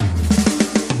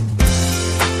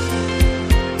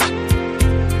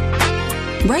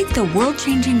Write the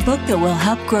world-changing book that will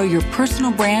help grow your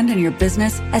personal brand and your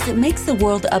business as it makes the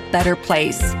world a better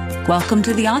place. Welcome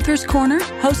to the Author's Corner,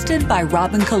 hosted by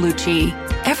Robin Colucci.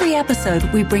 Every episode,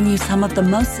 we bring you some of the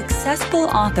most successful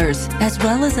authors, as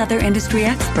well as other industry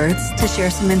experts, to share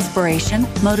some inspiration,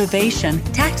 motivation,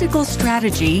 tactical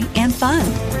strategy, and fun.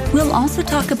 We'll also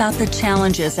talk about the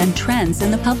challenges and trends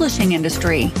in the publishing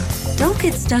industry. Don't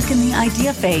get stuck in the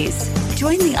idea phase.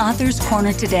 Join the Author's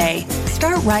Corner today.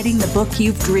 Start writing the book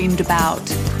you've dreamed about.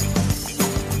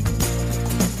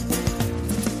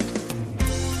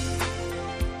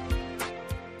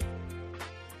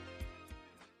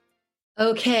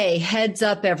 Okay, heads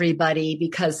up, everybody,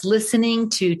 because listening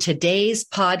to today's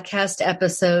podcast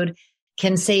episode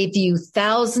can save you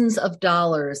thousands of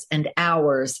dollars and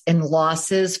hours in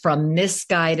losses from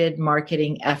misguided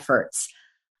marketing efforts.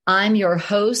 I'm your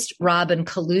host, Robin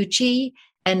Colucci,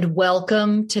 and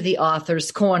welcome to the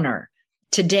Author's Corner.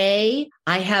 Today,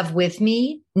 I have with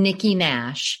me Nikki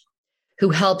Nash, who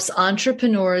helps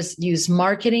entrepreneurs use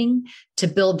marketing to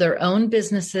build their own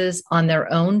businesses on their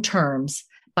own terms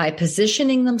by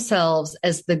positioning themselves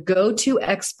as the go-to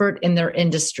expert in their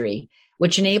industry,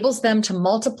 which enables them to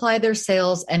multiply their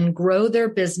sales and grow their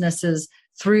businesses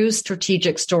through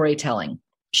strategic storytelling.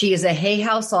 She is a Hay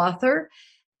House author,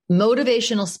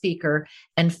 motivational speaker,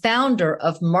 and founder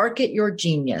of Market Your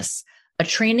Genius, a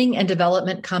training and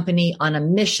development company on a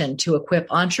mission to equip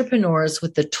entrepreneurs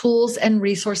with the tools and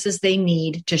resources they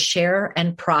need to share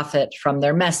and profit from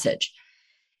their message.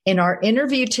 In our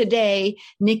interview today,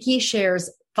 Nikki shares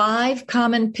 5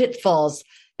 common pitfalls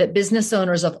that business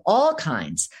owners of all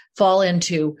kinds fall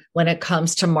into when it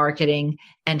comes to marketing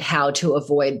and how to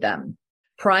avoid them.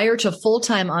 Prior to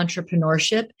full-time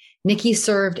entrepreneurship, Nikki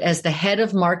served as the head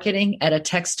of marketing at a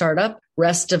tech startup,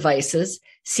 Rest Devices,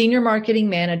 senior marketing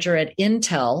manager at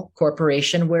Intel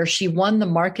Corporation, where she won the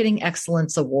Marketing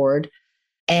Excellence Award,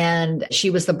 and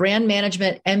she was the brand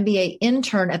management MBA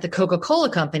intern at the Coca-Cola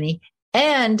Company,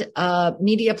 and a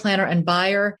media planner and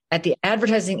buyer at the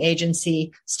advertising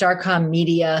agency Starcom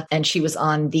Media, and she was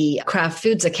on the Kraft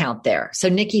Foods account there. So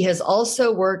Nikki has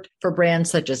also worked for brands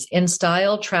such as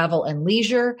InStyle, Travel and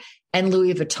Leisure, and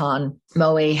Louis Vuitton,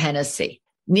 Moet Hennessy.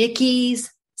 Nikki's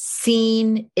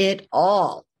seen it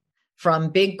all,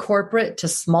 from big corporate to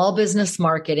small business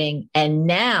marketing, and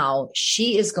now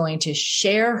she is going to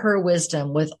share her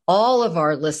wisdom with all of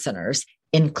our listeners,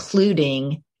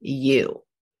 including you.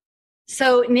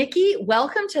 So, Nikki,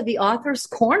 welcome to the Author's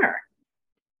Corner.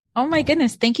 Oh my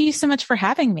goodness. Thank you so much for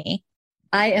having me.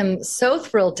 I am so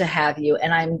thrilled to have you,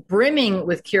 and I'm brimming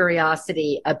with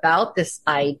curiosity about this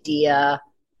idea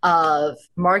of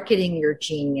marketing your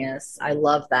genius. I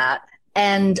love that.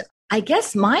 And I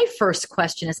guess my first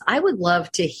question is, I would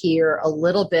love to hear a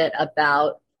little bit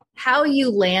about how you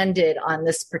landed on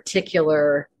this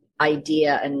particular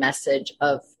idea and message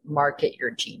of market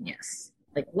your genius.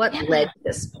 Like, what led to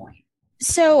this point?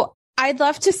 So I'd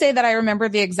love to say that I remember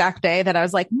the exact day that I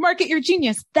was like, market your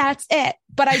genius. That's it.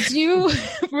 But I do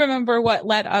remember what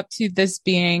led up to this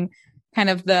being kind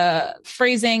of the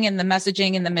phrasing and the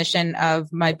messaging and the mission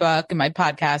of my book and my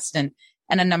podcast and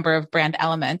a number of brand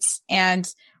elements. And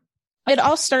it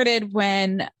all started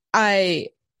when I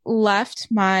left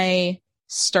my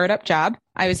startup job.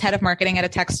 I was head of marketing at a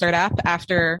tech startup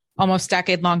after almost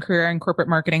decade-long career in corporate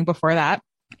marketing before that.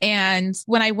 And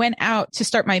when I went out to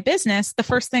start my business, the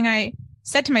first thing I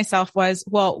said to myself was,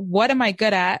 well, what am I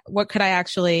good at? What could I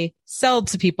actually sell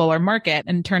to people or market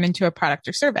and turn into a product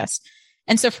or service?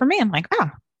 And so for me, I'm like,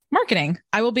 marketing.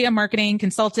 I will be a marketing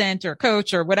consultant or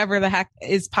coach or whatever the heck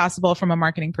is possible from a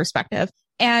marketing perspective.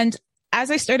 And as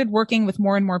I started working with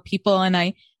more and more people,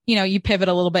 and you pivot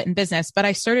a little bit in business, but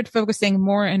I started focusing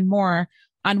more and more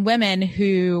on women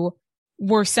who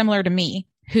were similar to me,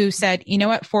 who said, you know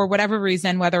what, for whatever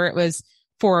reason, whether it was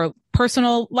for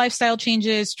personal lifestyle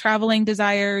changes, traveling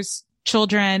desires,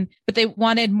 children, but they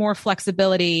wanted more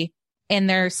flexibility in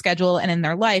their schedule and in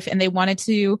their life. And they wanted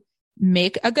to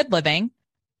make a good living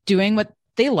doing what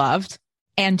they loved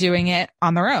and doing it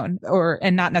on their own,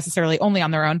 and not necessarily only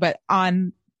on their own, but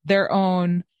on their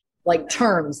own. Like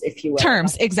terms, if you will.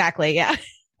 Terms. Exactly. Yeah.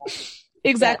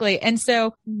 Exactly. And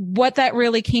so what that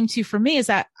really came to for me is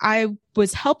that I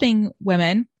was helping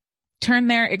women turn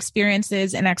their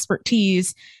experiences and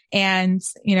expertise and,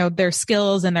 their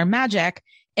skills and their magic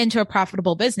into a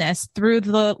profitable business through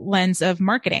the lens of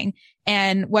marketing.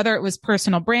 And whether it was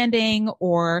personal branding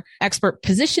or expert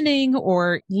positioning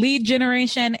or lead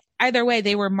generation, either way,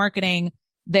 they were marketing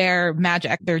their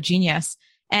magic, their genius.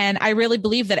 And I really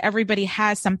believe that everybody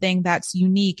has something that's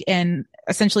unique in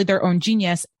essentially their own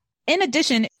genius. In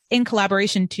addition, in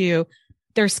collaboration to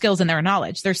their skills and their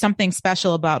knowledge. There's something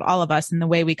special about all of us and the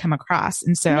way we come across.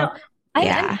 And so,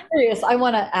 I'm curious. I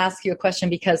want to ask you a question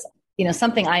because,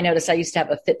 something I noticed, I used to have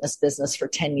a fitness business for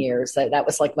 10 years. That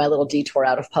was like my little detour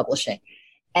out of publishing.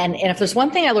 And if there's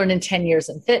one thing I learned in 10 years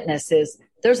in fitness is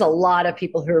there's a lot of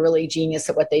people who are really genius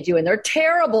at what they do. And they're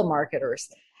terrible marketers,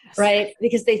 right?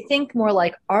 Because they think more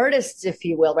like artists, if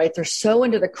you will, right? They're so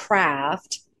into the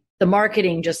craft, the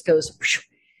marketing just goes.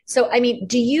 So,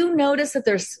 do you notice that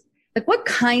there's like what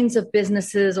kinds of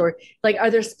businesses or like,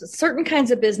 are there certain kinds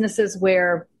of businesses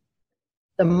where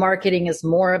the marketing is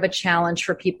more of a challenge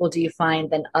for people, do you find,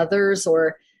 than others?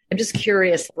 Or I'm just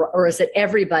curious, or is it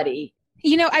everybody?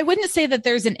 I wouldn't say that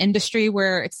there's an industry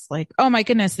where it's like, oh my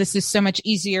goodness, this is so much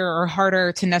easier or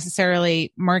harder to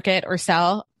necessarily market or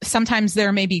sell. Sometimes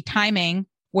there may be timing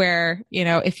where,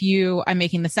 I'm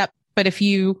making this up, but if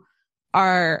you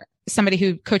are somebody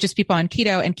who coaches people on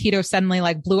keto and keto suddenly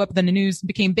like blew up in the news and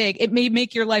became big, it may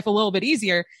make your life a little bit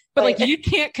easier, but like you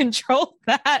can't control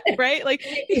that, right? Like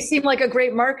you seem like a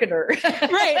great marketer.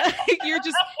 Right. You're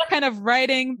just kind of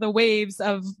riding the waves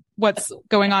of what's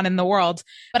going on in the world.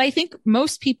 But I think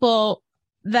most people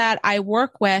that I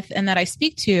work with and that I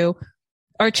speak to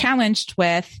are challenged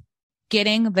with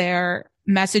getting their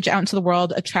message out into the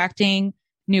world, attracting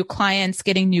new clients,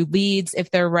 getting new leads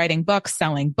if they're writing books,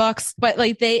 selling books. But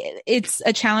like it's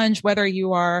a challenge whether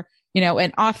you are,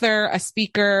 an author, a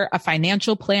speaker, a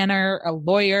financial planner, a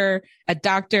lawyer, a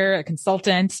doctor, a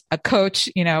consultant, a coach,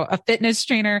 a fitness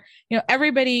trainer.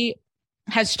 Everybody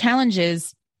has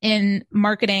challenges in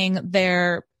marketing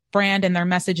their brand and their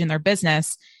message in their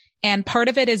business. And part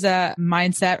of it is a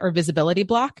mindset or visibility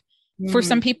block for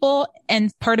some people.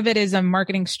 And part of it is a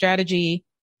marketing strategy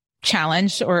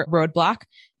challenge or roadblock.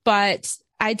 But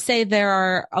I'd say there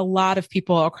are a lot of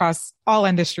people across all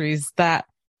industries that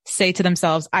say to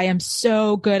themselves, I am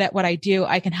so good at what I do.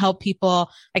 I can help people.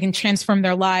 I can transform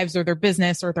their lives or their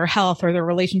business or their health or their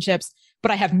relationships, but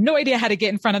I have no idea how to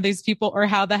get in front of these people or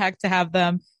how the heck to have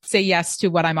them say yes to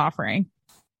what I'm offering.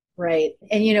 Right.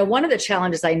 And, one of the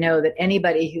challenges I know that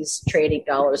anybody who's trading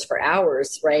dollars for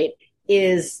hours, right,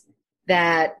 is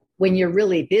that when you're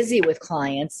really busy with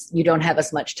clients, you don't have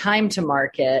as much time to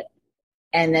market.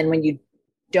 And then when you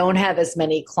don't have as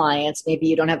many clients, maybe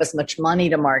you don't have as much money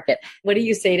to market. What do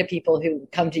you say to people who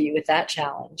come to you with that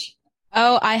challenge?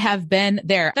 Oh, I have been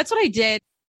there. That's what I did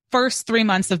first 3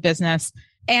 months of business.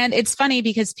 And it's funny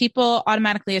because people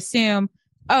automatically assume,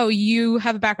 oh, you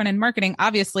have a background in marketing.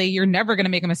 Obviously, you're never going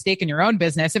to make a mistake in your own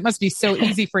business. It must be so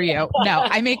easy for you. No,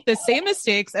 I make the same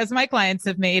mistakes as my clients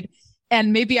have made.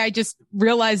 And maybe I just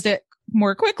realized it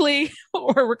more quickly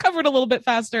or recovered a little bit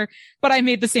faster, but I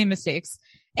made the same mistakes.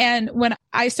 And when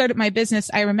I started my business,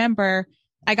 I remember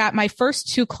I got my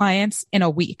first 2 clients in a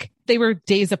week. They were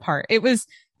days apart. It was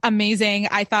amazing.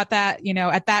 I thought that,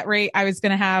 at that rate, I was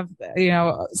going to have,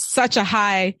 such a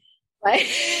high, right,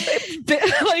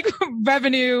 like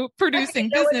revenue producing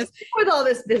business with all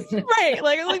this business. Right.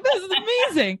 Like this is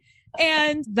amazing.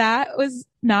 And that was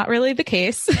not really the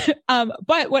case.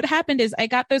 But what happened is I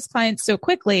got those clients so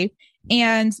quickly,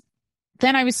 and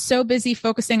then I was so busy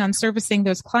focusing on servicing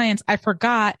those clients, I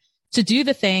forgot to do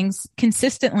the things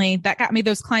consistently that got me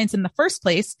those clients in the first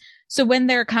place. So when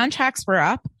their contracts were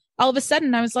up, all of a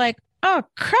sudden I was like, oh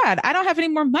crud, I don't have any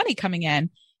more money coming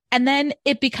in. And then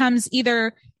it becomes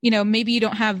either, maybe you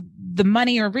don't have the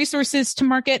money or resources to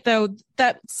market, though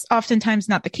that's oftentimes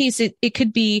not the case. It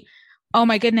could be, oh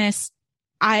my goodness,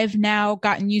 I've now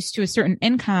gotten used to a certain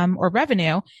income or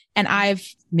revenue, and I've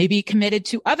maybe committed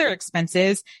to other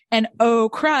expenses, and oh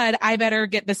crud, I better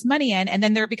get this money in. And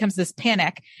then there becomes this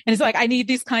panic, and it's like, I need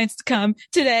these clients to come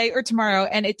today or tomorrow.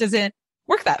 And it doesn't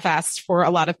work that fast for a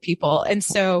lot of people. And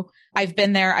so I've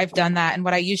been there, I've done that. And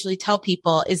what I usually tell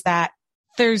people is that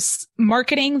there's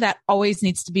marketing that always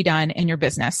needs to be done in your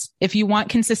business. If you want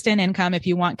consistent income, if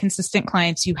you want consistent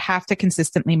clients, you have to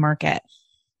consistently market.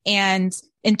 And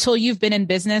until you've been in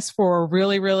business for a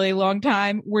really, really long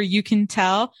time, where you can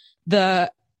tell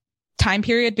the time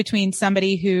period between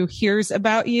somebody who hears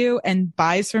about you and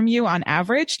buys from you on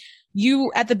average,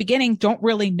 you at the beginning don't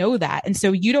really know that. And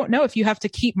so you don't know if you have to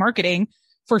keep marketing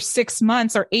for 6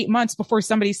 months or 8 months before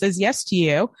somebody says yes to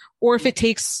you, or if it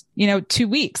takes, 2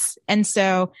 weeks. And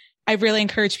so I really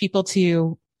encourage people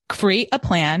to create a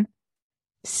plan,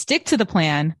 stick to the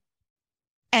plan,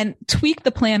 and tweak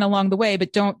the plan along the way,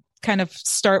 but don't kind of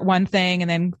start one thing and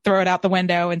then throw it out the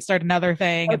window and start another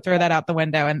thing and throw that out the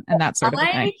window and that sort of thing.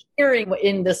 I'm hearing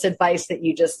in this advice that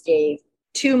you just gave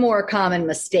 2 more common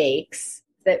mistakes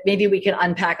that maybe we can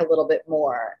unpack a little bit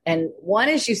more. And one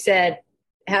is, you said,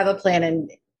 have a plan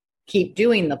and keep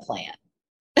doing the plan.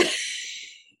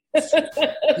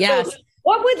 Yes.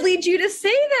 What would lead you to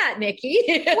say that,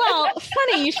 Nikki? Well,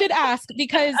 funny you should ask,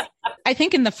 because I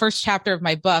think in the first chapter of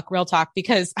my book, Real Talk,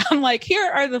 because I'm like, here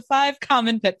are the 5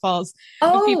 common pitfalls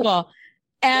of people.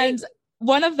 And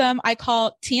one of them I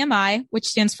call TMI, which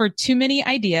stands for too many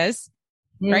ideas,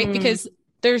 right? Because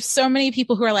there's so many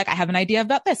people who are like, I have an idea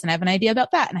about this and I have an idea about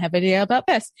that and I have an idea about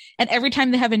this. And every time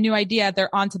they have a new idea,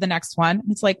 they're on to the next one.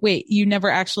 It's like, wait, you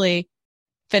never actually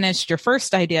finished your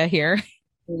first idea here.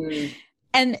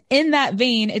 And in that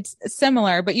vein, it's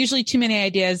similar, but usually too many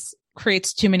ideas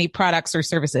creates too many products or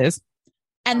services.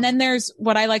 And then there's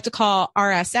what I like to call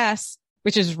RSS,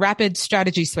 which is rapid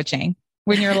strategy switching.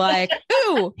 When you're like,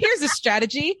 ooh, here's a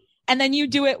strategy. And then you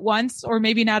do it once or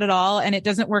maybe not at all. And it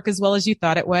doesn't work as well as you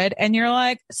thought it would. And you're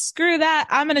like, screw that.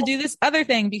 I'm going to do this other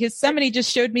thing because somebody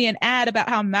just showed me an ad about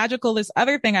how magical this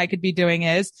other thing I could be doing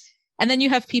is. And then you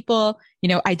have people,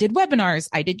 I did webinars,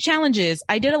 I did challenges,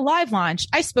 I did a live launch,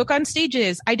 I spoke on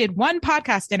stages, I did one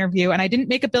podcast interview and I didn't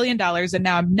make $1 billion. And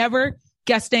now I'm never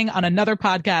guesting on another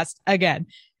podcast again.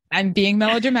 I'm being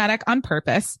melodramatic on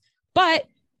purpose, but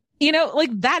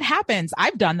that happens.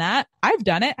 I've done that. I've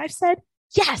done it. I've said,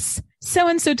 yes,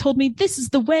 so-and-so told me this is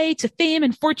the way to fame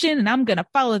and fortune and I'm going to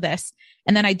follow this.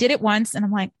 And then I did it once and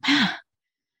I'm like, that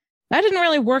didn't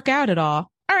really work out at all.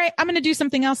 All right, I'm going to do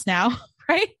something else now.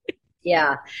 Right?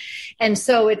 Yeah. And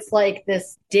so it's like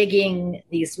this digging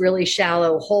these really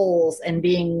shallow holes and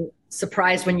being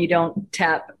surprised when you don't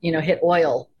hit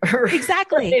oil.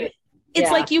 Exactly.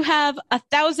 It's like you have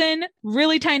 1,000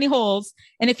 really tiny holes.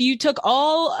 And if you took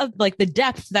all of like the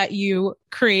depth that you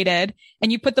created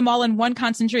and you put them all in one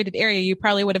concentrated area, you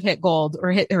probably would have hit gold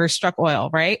or struck oil.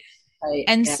 Right. Right.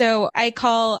 And so I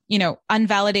call,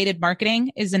 unvalidated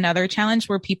marketing is another challenge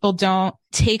where people don't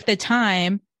take the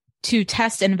time to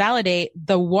test and validate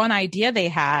the one idea they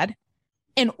had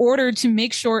in order to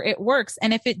make sure it works.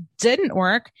 And if it didn't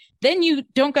work, then you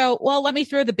don't go, well, let me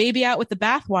throw the baby out with the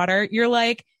bathwater. You're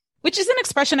like, which is an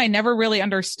expression I never really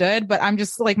understood, but I'm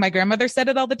just like, my grandmother said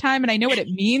it all the time and I know what it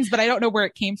means, but I don't know where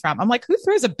it came from. I'm like, who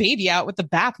throws a baby out with the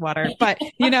bathwater? But,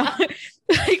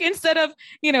 like instead of,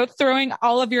 throwing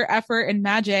all of your effort and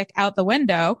magic out the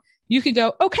window, you could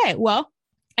go, okay, well,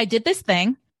 I did this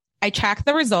thing. I tracked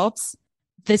the results.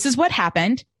 This is what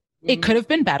happened. It could have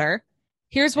been better.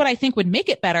 Here's what I think would make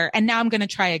it better. And now I'm going to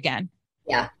try again.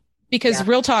 Yeah. Because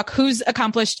real talk, who's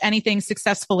accomplished anything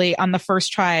successfully on the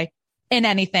first try in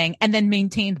anything and then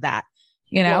maintained that,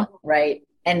 Well, right.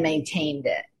 And maintained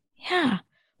it. Yeah. Right.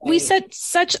 We set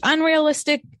such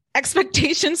unrealistic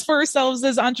expectations for ourselves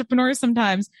as entrepreneurs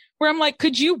sometimes where I'm like,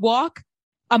 could you walk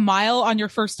a mile on your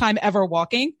first time ever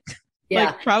walking? Yeah.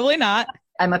 Like, probably not.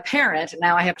 I'm a parent.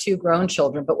 Now I have 2 grown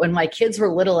children, but when my kids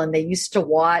were little and they used to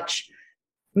watch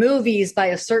movies by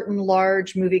a certain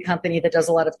large movie company that does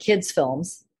a lot of kids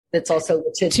films, that's also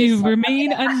to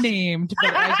remain unnamed,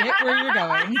 but I get where you're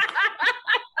going.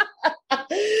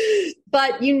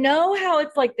 But you know how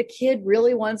it's like the kid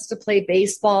really wants to play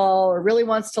baseball or really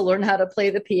wants to learn how to play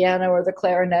the piano or the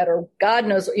clarinet or God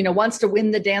knows, wants to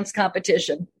win the dance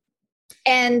competition.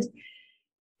 And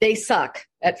they suck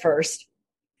at first.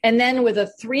 And then with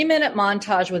a 3-minute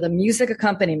montage with a music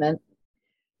accompaniment,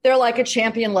 they're like a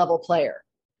champion level player.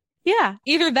 Yeah.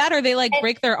 Either that or they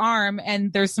break their arm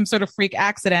and there's some sort of freak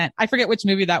accident. I forget which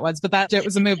movie that was, but it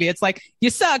was a movie. It's like,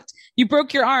 you sucked, you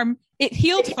broke your arm, it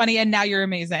healed funny, and now you're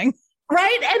amazing.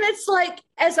 Right. And it's like,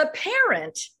 as a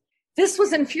parent, this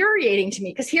was infuriating to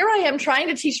me because here I am trying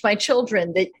to teach my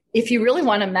children that if you really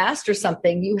want to master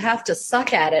something, you have to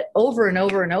suck at it over and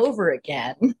over and over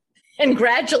again. And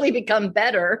gradually become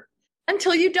better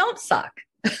until you don't suck,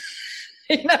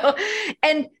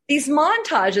 and these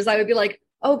montages, I would be like,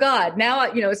 oh God, now,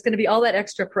 it's going to be all that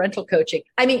extra parental coaching.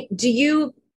 I mean, do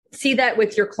you see that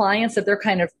with your clients that they're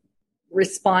kind of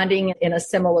responding in a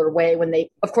similar way when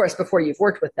they, of course, before you've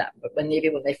worked with them, but when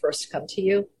they first come to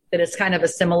you, that it's kind of a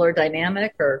similar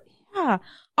dynamic or? Yeah,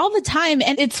 all the time.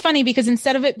 And it's funny because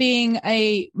instead of it being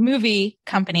a movie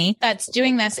company that's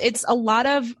doing this, it's a lot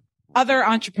of other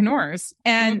entrepreneurs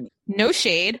and no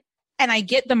shade. And I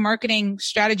get the marketing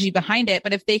strategy behind it.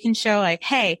 But if they can show like,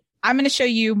 hey, I'm going to show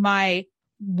you my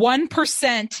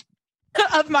 1%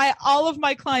 of all of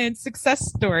my clients' success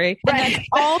story. And that's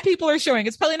all people are showing.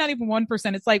 It's probably not even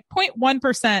 1%. It's like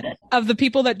 0.1% of the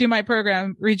people that do my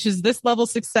program reaches this level of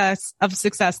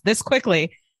success this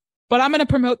quickly. But I'm going to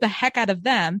promote the heck out of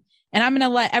them. And I'm going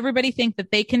to let everybody think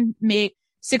that they can make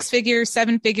 6 figures,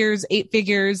 7 figures, 8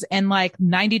 figures in like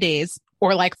 90 days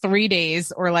or like 3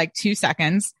 days or like 2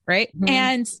 seconds. Right. Mm-hmm.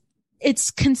 And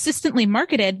it's consistently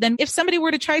marketed. Then if somebody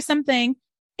were to try something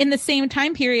in the same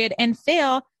time period and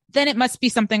fail, then it must be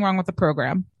something wrong with the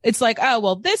program. It's like, oh,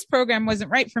 well, this program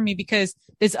wasn't right for me because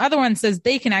this other one says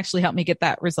they can actually help me get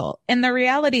that result. And the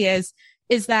reality is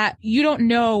that you don't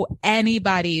know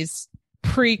anybody's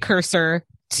precursor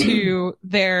to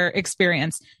their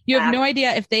experience. You have no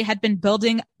idea if they had been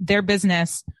building their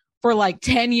business for like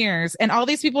 10 years and all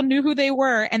these people knew who they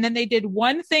were. And then they did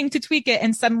one thing to tweak it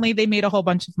and suddenly they made a whole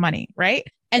bunch of money. Right.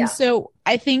 And so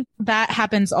I think that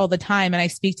happens all the time. And I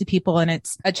speak to people and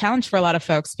it's a challenge for a lot of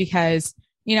folks because,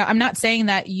 you know, I'm not saying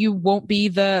that you won't be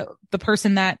the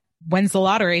person that wins the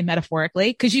lottery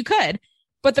metaphorically, because you could,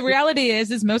 but the reality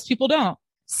is most people don't.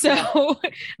 So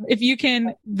if you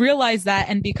can realize that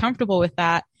and be comfortable with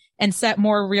that and set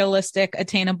more realistic,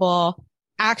 attainable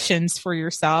actions for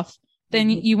yourself, then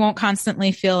you won't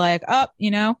constantly feel like, oh,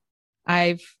 you know,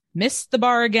 I've missed the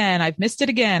bar again. I've missed it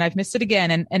again. I've missed it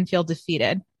again and feel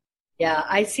defeated. Yeah,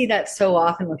 I see that so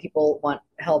often when people want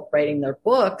help writing their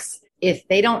books. If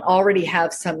they don't already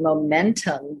have some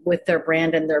momentum with their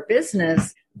brand and their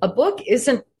business, a book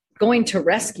isn't going to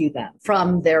rescue them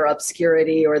from their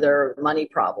obscurity or their money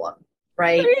problem,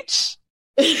 right? Preach.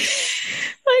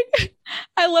 Like,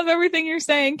 I love everything you're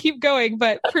saying. Keep going,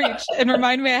 but preach. And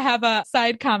remind me, I have a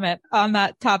side comment on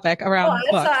that topic around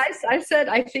books. I said,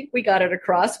 I think we got it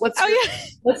across.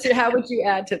 How would you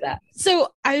add to that?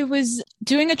 So I was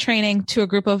doing a training to a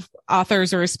group of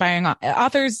authors or aspiring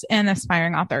authors and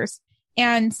aspiring authors.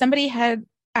 And somebody had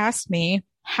asked me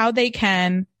how they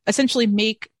can essentially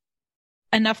make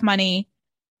enough money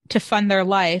to fund their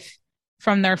life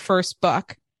from their first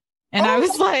book. And I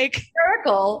was like,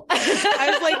 miracle. I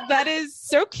was like, that is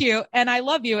so cute. And I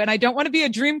love you. And I don't want to be a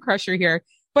dream crusher here,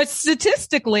 but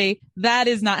statistically, that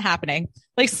is not happening.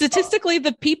 Like statistically,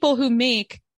 the people who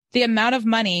make the amount of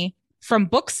money from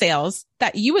book sales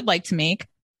that you would like to make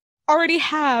already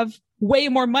have way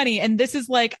more money. And this is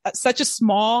like such a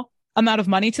small amount of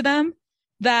money to them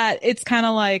that it's kind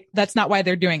of like, that's not why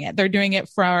they're doing it. They're doing it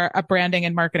for a branding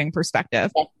and marketing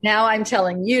perspective. Now I'm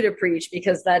telling you to preach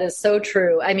because that is so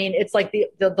true. I mean, it's like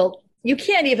the you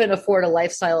can't even afford a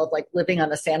lifestyle of like living on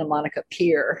the Santa Monica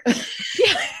Pier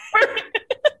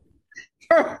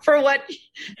for what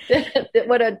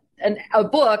a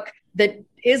book that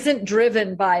isn't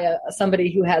driven by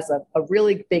somebody who has a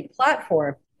really big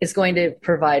platform is going to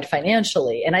provide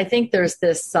financially. And I think there's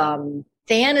this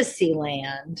fantasy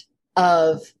land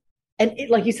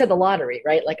like you said, the lottery,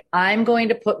 right? Like I'm going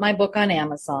to put my book on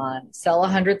Amazon, sell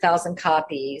 100,000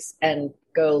 copies and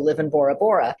go live in Bora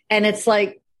Bora. And it's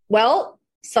like, well,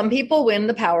 some people win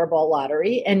the Powerball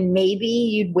lottery and maybe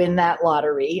you'd win that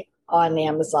lottery on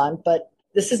Amazon, but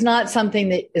this is not something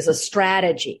that is a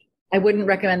strategy. I wouldn't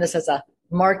recommend this as a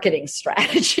marketing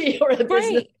strategy or a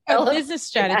business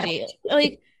strategy.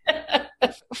 Like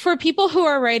for people who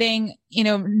are writing, you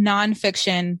know,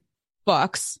 nonfiction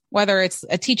books, whether it's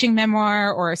a teaching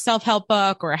memoir or a self-help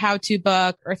book or a how-to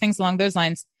book or things along those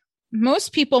lines,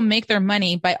 most people make their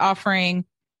money by offering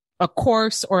a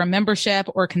course or a membership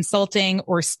or consulting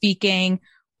or speaking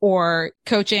or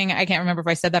coaching. I can't remember if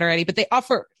I said that already, but they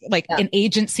offer like an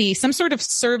agency, some sort of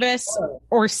service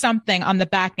or something on the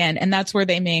back end. And that's where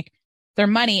they make their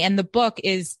money. And the book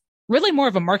is really more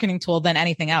of a marketing tool than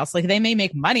anything else. Like they may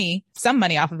make some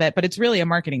money off of it, but it's really a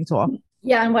marketing tool.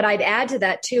 Yeah. And what I'd add to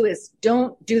that too is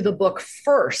don't do the book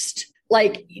first.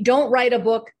 Like don't write a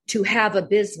book to have a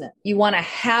business. You want to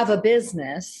have a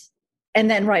business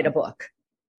and then write a book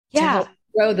to help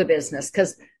grow the business.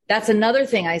 Because that's another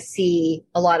thing I see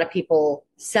a lot of people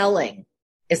selling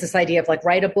is this idea of like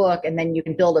write a book and then you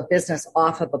can build a business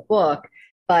off of a book.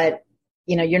 But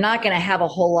you know, you're not going to have a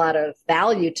whole lot of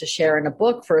value to share in a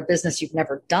book for a business you've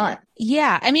never done.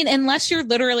 Yeah. I mean, unless you're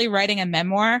literally writing a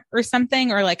memoir or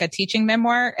something or like a teaching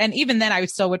memoir. And even then I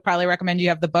still would probably recommend you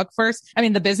have the book first. I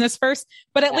mean, the business first,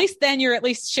 but at least then you're at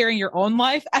least sharing your own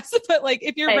life. But like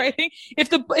if you're writing,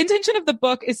 if the intention of the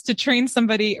book is to train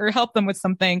somebody or help them with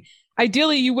something,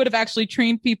 ideally you would have actually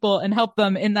trained people and helped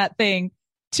them in that thing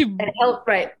to help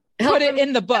put it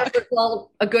in the book.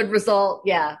 A good result.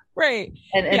 Yeah. Right.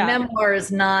 And memoir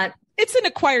is not. It's an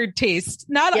acquired taste.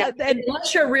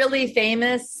 Unless you're really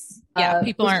famous.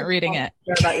 People aren't reading it.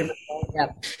 About your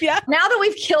yeah. Now that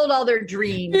we've killed all their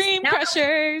dreams. Dream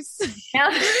crushers.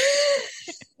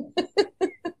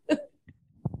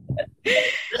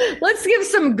 Let's give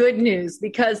some good news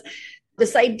because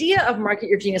this idea of market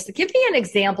your genius, to give me an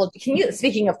example,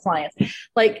 speaking of clients,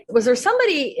 like, was there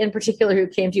somebody in particular who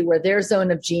came to you where their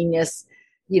zone of genius,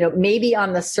 you know, maybe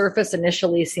on the surface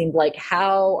initially seemed like,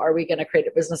 how are we going to create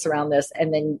a business around this?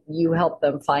 And then you help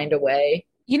them find a way.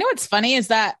 You know, what's funny is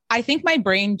that I think my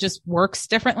brain just works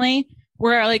differently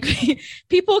where like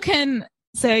people can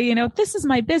say, this is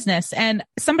my business and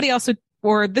somebody else would,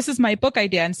 or this is my book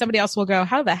idea and somebody else will go,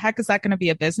 how the heck is that going to be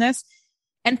a business?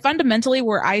 And fundamentally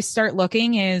where I start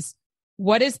looking is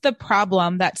what is the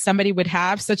problem that somebody would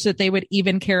have such that they would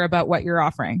even care about what you're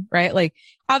offering, right? Like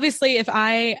obviously if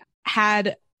I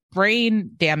had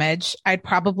brain damage, I'd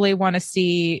probably want to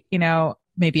see,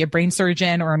 maybe a brain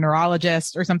surgeon or a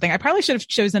neurologist or something. I probably should have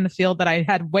chosen a field that I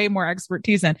had way more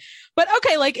expertise in. But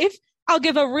okay, like if I'll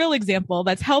give a real example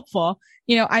that's helpful,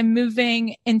 I'm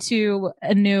moving into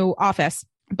a new office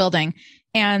building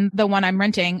and the one I'm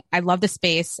renting, I love the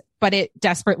space, but it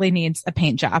desperately needs a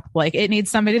paint job. Like it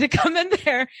needs somebody to come in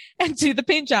there and do the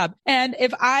paint job. And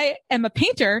if I am a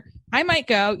painter, I might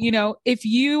go, if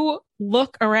you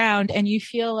look around and you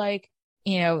feel like,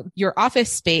 your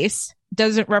office space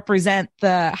doesn't represent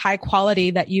the high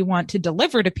quality that you want to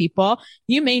deliver to people,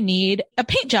 you may need a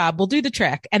paint job. We'll do the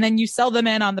trick. And then you sell them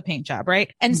in on the paint job,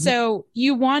 right? And so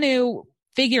you want to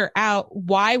figure out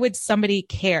why would somebody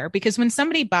care? Because when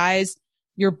somebody buys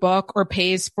your book or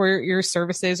pays for your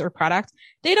services or product,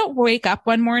 they don't wake up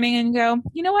one morning and go,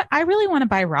 you know what? I really want to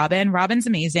buy Robin. Robin's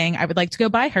amazing. I would like to go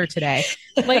buy her today.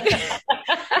 Like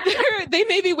they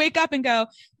maybe wake up and go,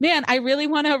 man, I really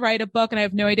want to write a book and I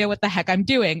have no idea what the heck I'm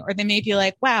doing. Or they may be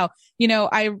like, wow,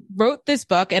 I wrote this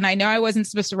book and I know I wasn't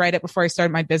supposed to write it before I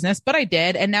started my business, but I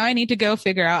did. And now I need to go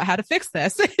figure out how to fix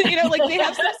this. Like they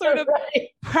have some sort of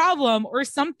problem or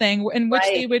something in which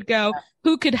they would go,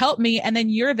 who could help me? And then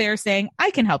you're there saying, I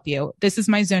can help you. This is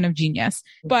my zone of genius.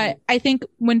 But I think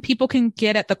when people can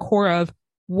get at the core of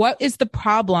what is the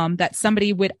problem that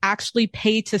somebody would actually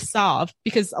pay to solve,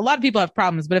 because a lot of people have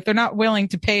problems, but if they're not willing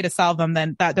to pay to solve them,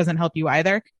 then that doesn't help you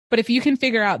either. But if you can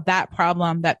figure out that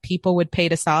problem that people would pay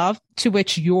to solve, to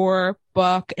which your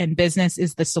book and business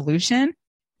is the solution,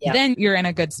 then you're in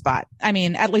a good spot. I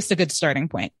mean, at least a good starting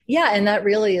point. Yeah. And that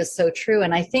really is so true.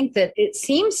 And I think that it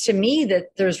seems to me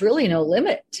that there's really no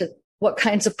limit to what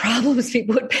kinds of problems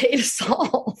people would pay to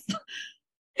solve.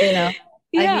 I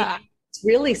mean, it's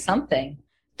really something.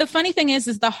 The funny thing is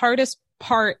the hardest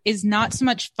part is not so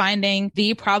much finding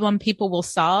the problem people will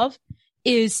solve,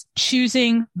 is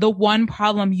choosing the one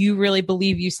problem you really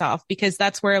believe you solve, because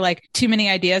that's where like too many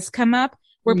ideas come up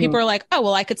where people are like, oh,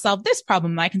 well, I could solve this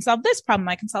problem. I can solve this problem.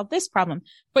 I can solve this problem.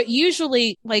 But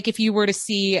usually, like if you were to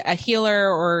see a healer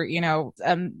or,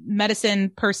 a medicine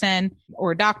person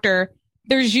or doctor,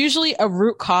 there's usually a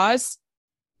root cause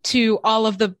to all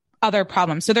of the other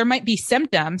problems. So there might be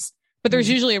symptoms, but there's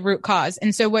usually a root cause.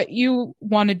 And so what you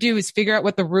want to do is figure out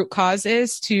what the root cause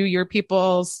is to your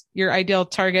ideal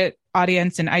target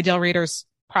audience and ideal readers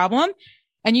problem.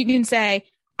 And you can say,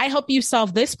 I help you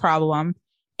solve this problem.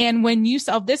 And when you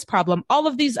solve this problem, all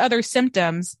of these other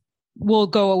symptoms will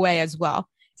go away as well.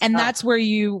 And that's where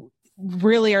you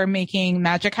really are making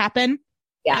magic happen.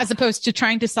 Yeah. As opposed to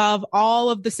trying to solve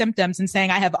all of the symptoms and saying,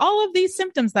 I have all of these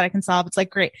symptoms that I can solve. It's like,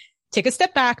 great, take a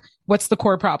step back. What's the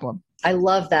core problem? I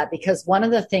love that, because one of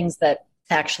the things that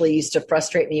actually used to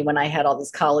frustrate me when I had all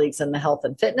these colleagues in the health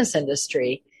and fitness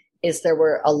industry is there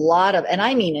were a lot of, and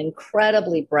I mean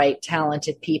incredibly bright,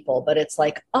 talented people, but it's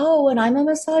like, oh, and I'm a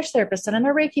massage therapist and I'm a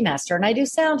Reiki master and I do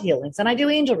sound healings and I do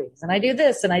angel readings and I do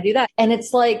this and I do that. And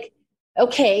it's like,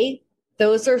 okay,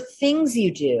 those are things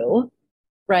you do,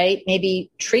 right?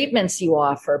 Maybe treatments you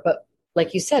offer, but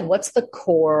like you said, what's the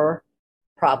core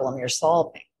problem you're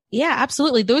solving? Yeah,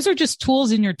 absolutely. Those are just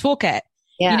tools in your toolkit.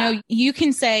 Yeah. You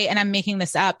can say, and I'm making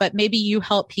this up, but maybe you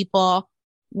help people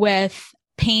with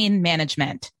pain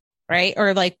management, right?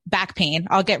 Or like back pain.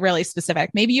 I'll get really specific.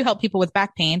 Maybe you help people with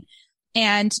back pain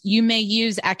and you may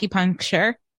use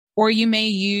acupuncture or you may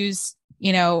use,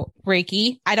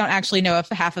 Reiki. I don't actually know if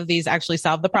half of these actually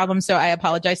solve the problem. So I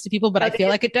apologize to people, but I feel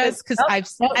like it does because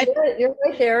you're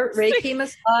right there. Reiki,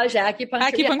 massage,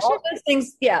 acupuncture. Yeah, all those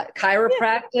things. Yeah.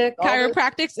 Chiropractic.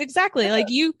 Chiropractics. Exactly. Yeah.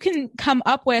 Like you can come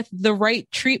up with the right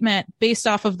treatment based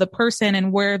off of the person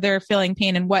and where they're feeling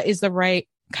pain and what is the right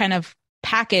kind of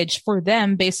package for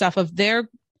them based off of their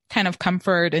kind of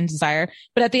comfort and desire.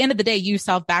 But at the end of the day, you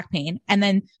solve back pain. And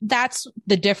then that's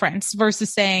the difference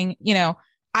versus saying,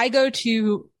 I go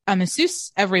to a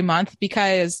masseuse every month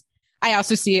because I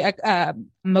also see a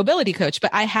mobility coach,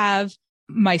 but I have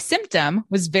my symptom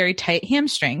was very tight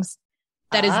hamstrings.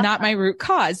 That is not my root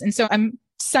cause. And so I'm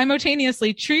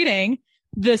simultaneously treating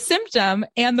the symptom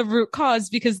and the root cause,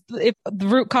 because if the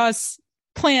root cause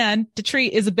plan to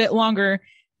treat is a bit longer,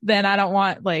 then I don't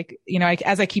want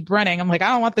as I keep running, I'm like, I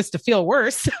don't want this to feel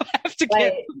worse. So I have to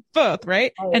get both.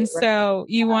 Right. And so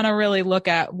you want to really look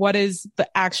at what is the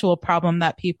actual problem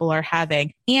that people are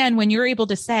having. And when you're able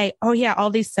to say, oh yeah,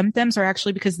 all these symptoms are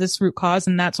actually because this root cause,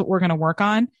 and that's what we're going to work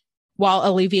on. while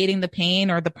alleviating the pain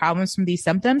or the problems from these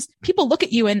symptoms, people look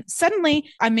at you and suddenly,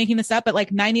 I'm making this up, at like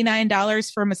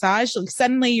 $99 for a massage. Like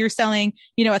suddenly you're selling,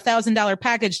 $1,000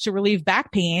 package to relieve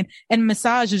back pain, and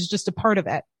massage is just a part of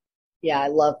it. Yeah, I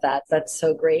love that. That's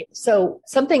so great. So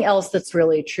something else that's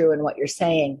really true in what you're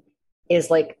saying is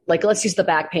like let's use the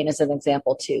back pain as an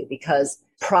example too, because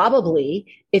probably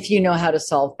if you know how to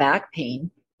solve back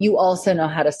pain, you also know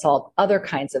how to solve other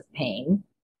kinds of pain.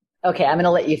 Okay, I'm going to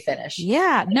let you finish.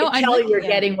 Yeah, no, I know you're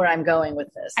getting where I'm going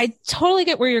with this. I totally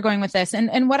get where you're going with this.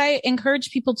 And what I encourage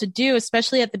people to do,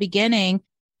 especially at the beginning,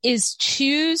 is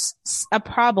choose a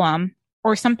problem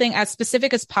or something as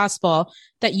specific as possible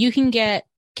that you can get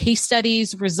case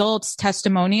studies, results,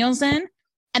 testimonials in,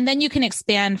 and then you can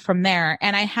expand from there.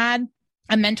 And I had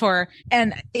a mentor,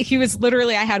 and he was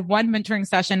literally, I had one mentoring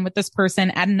session with this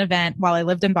person at an event while I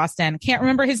lived in Boston. Can't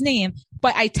remember his name,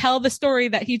 but I tell the story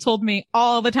that he told me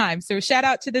all the time. So shout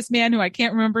out to this man who I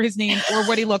can't remember his name or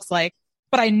what he looks like,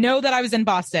 but I know that I was in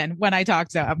Boston when I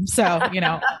talked to him. So,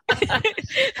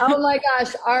 Oh my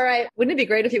gosh. All right. Wouldn't it be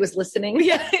great if he was listening?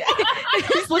 Yeah.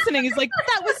 He's listening. He's like,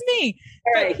 that was me.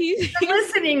 All right. He's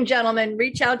listening, gentlemen.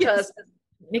 Reach out to us.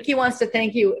 Nikki wants to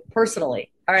thank you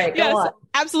personally. All right, go on.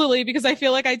 Absolutely, because I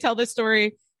feel like I tell this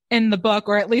story in the book,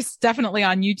 or at least definitely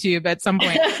on YouTube at some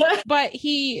point. But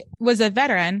he was a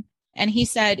veteran, and he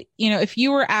said, if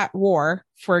you were at war,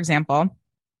 for example,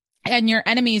 and your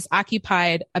enemies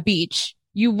occupied a beach,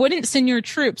 you wouldn't send your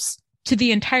troops to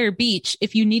the entire beach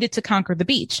if you needed to conquer the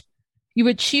beach. You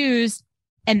would choose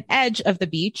an edge of the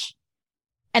beach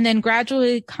and then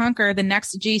gradually conquer the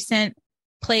next adjacent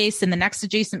place and the next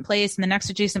adjacent place and the next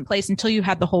adjacent place until you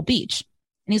had the whole beach.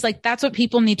 And he's like, that's what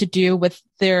people need to do with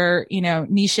their,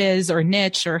 niches or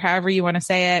niche or however you want to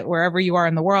say it, wherever you are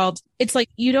in the world. It's like,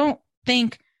 you don't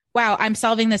think, wow, I'm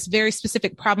solving this very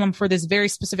specific problem for this very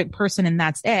specific person, and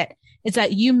that's it. It's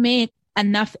that you make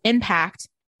enough impact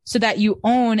so that you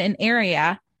own an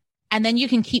area, and then you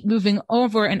can keep moving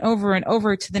over and over and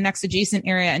over to the next adjacent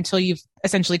area until you've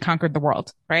essentially conquered the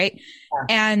world. Right. Yeah.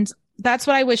 And that's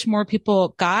what I wish more people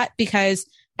got, because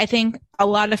I think a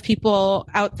lot of people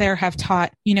out there have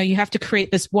taught, you have to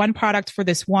create this one product for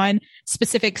this one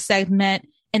specific segment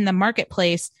in the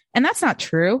marketplace. And that's not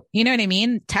true. You know what I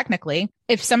mean? Technically,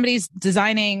 if somebody's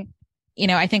designing,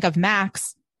 I think of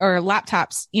Macs or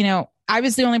laptops, I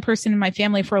was the only person in my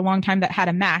family for a long time that had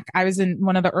a Mac. I was in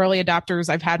one of the early adopters.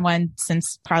 I've had one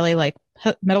since probably like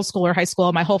middle school or high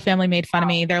school. My whole family made fun of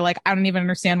me. They're like, I don't even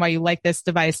understand why you like this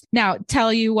device. Now,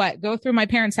 tell you what, go through my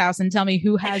parents' house and tell me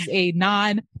who has a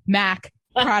non-Mac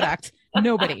product.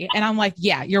 Nobody. And I'm like,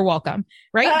 yeah, you're welcome.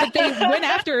 Right. But they went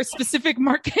after a specific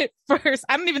market first.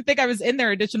 I don't even think I was in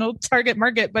their additional target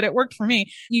market, but it worked for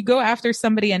me. You go after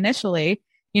somebody initially,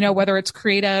 whether it's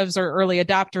creatives or early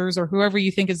adopters or whoever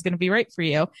you think is going to be right for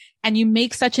you. And you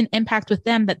make such an impact with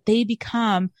them that they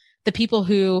become the people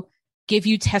who give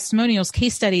you testimonials,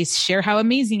 case studies, share how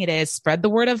amazing it is, spread the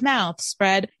word of mouth,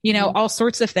 spread, all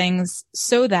sorts of things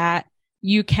so that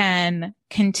you can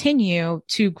continue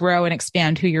to grow and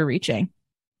expand who you're reaching.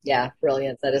 Yeah,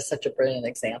 brilliant. That is such a brilliant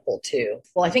example too.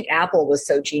 Well, I think Apple was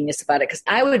so genius about it, because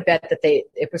I would bet that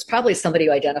it was probably somebody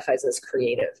who identifies as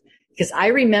creative. Because I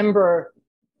remember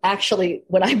actually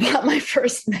when I bought my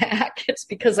first Mac, it's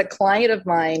because a client of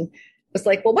mine was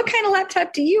like, well, what kind of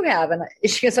laptop do you have? And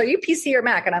she goes, are you PC or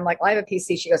Mac? And I'm like, well, I have a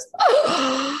PC. She goes,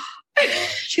 oh,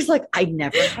 she's like, I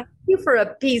never had you for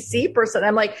a PC person.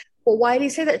 I'm like, well, why do you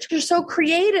say that? You're so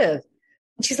creative.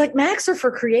 And she's like, Macs are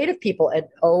for creative people. And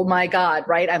oh my God,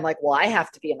 right? I'm like, well, I have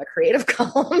to be in the creative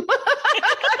column.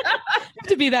 have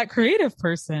to be that creative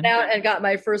person. Now, and got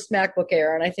my first MacBook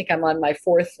Air, and I think I'm on my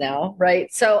fourth now,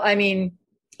 right? So, I mean,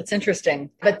 it's interesting.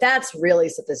 But that's really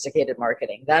sophisticated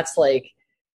marketing. That's like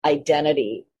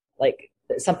identity, like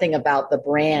something about the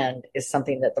brand is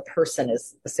something that the person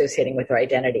is associating with their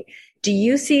identity. Do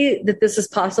you see that this is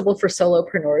possible for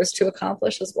solopreneurs to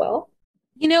accomplish as well?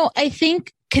 I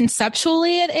think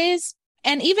conceptually it is.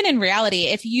 And even in reality,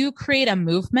 if you create a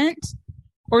movement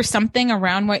or something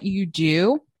around what you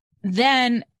do,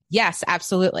 then yes,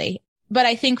 absolutely. But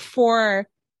I think for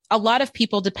a lot of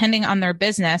people, depending on their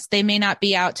business, they may not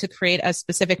be out to create a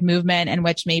specific movement in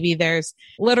which maybe there's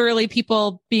literally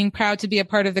people being proud to be a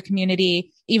part of the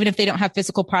community. Even if they don't have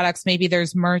physical products, maybe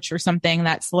there's merch or something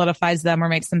that solidifies them or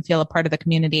makes them feel a part of the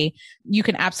community. You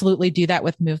can absolutely do that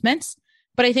with movements.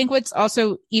 But I think what's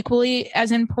also equally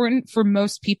as important for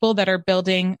most people that are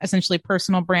building essentially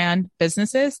personal brand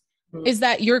businesses is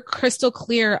that you're crystal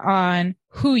clear on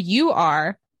who you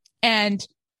are and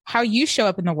how you show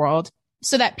up in the world,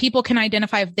 so that people can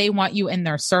identify if they want you in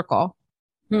their circle.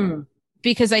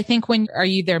 Because I think are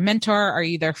you their mentor? Are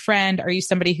you their friend? Are you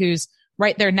somebody who's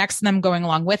right there next to them going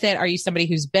along with it? Are you somebody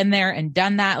who's been there and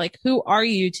done that? Like, who are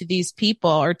you to these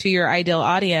people or to your ideal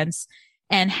audience?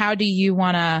 And how do you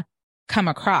want to come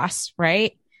across?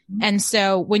 Right. Mm-hmm. And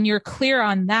so when you're clear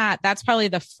on that, that's probably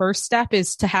the first step,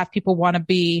 is to have people want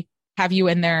to have you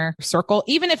in their circle,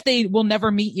 even if they will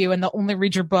never meet you and they'll only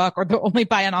read your book or they'll only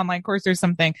buy an online course or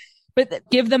something, but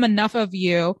give them enough of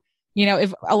you. You know,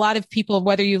 if a lot of people,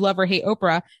 whether you love or hate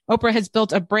Oprah has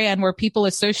built a brand where people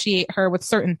associate her with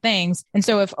certain things. And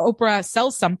so if Oprah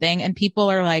sells something and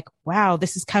people are like, wow,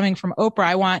 this is coming from Oprah,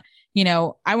 I want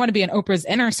to be in Oprah's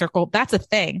inner circle. That's a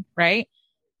thing, right?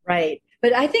 Right.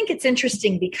 But I think it's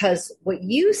interesting because what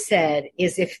you said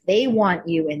is if they want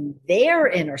you in their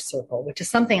inner circle, which is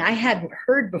something I hadn't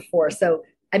heard before. So,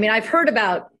 I mean, I've heard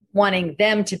about wanting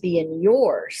them to be in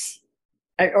yours.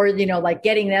 Or, like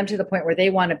getting them to the point where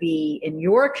they want to be in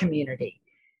your community.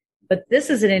 But this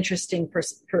is an interesting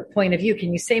point of view.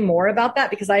 Can you say more about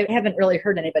that? Because I haven't really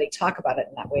heard anybody talk about it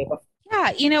in that way before.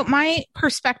 Yeah. My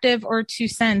perspective or 2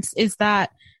 cents is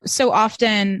that so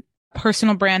often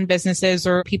personal brand businesses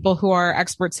or people who are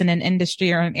experts in an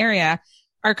industry or an area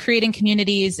are creating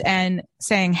communities and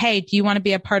saying, hey, do you want to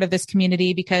be a part of this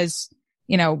community? Because,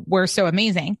 we're so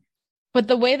amazing. But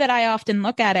the way that I often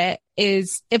look at it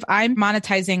is if I'm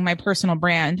monetizing my personal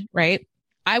brand, right?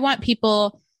 I want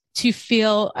people to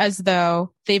feel as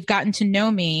though they've gotten to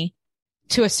know me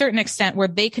to a certain extent where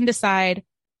they can decide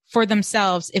for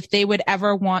themselves if they would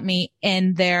ever want me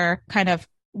in their kind of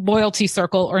loyalty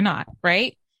circle or not,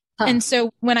 right? Huh. And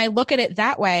so when I look at it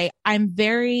that way, I'm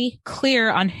very clear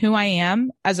on who I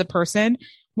am as a person,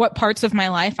 what parts of my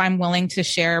life I'm willing to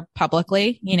share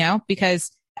publicly, because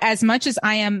as much as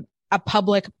I am a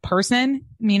public person,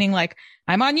 meaning like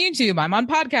I'm on YouTube, I'm on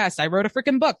podcasts, I wrote a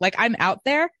freaking book, like I'm out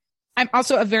there. I'm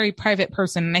also a very private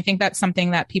person. And I think that's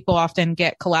something that people often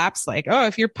get collapsed. Like, oh,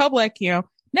 if you're public,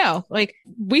 no, like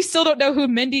we still don't know who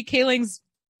Mindy Kaling's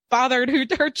fathered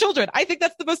her children. I think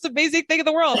that's the most amazing thing in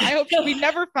the world. I hope we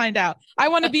never find out. I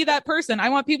want to be that person. I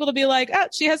want people to be like, oh,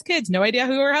 she has kids, no idea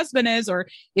who her husband is, or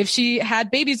if she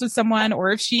had babies with someone,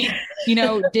 or if she,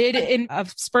 did in a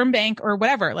sperm bank or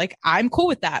whatever. Like, I'm cool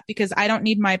with that because I don't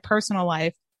need my personal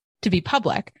life to be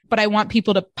public, but I want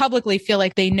people to publicly feel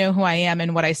like they know who I am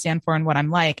and what I stand for and what I'm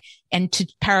like, and to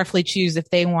powerfully choose if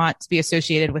they want to be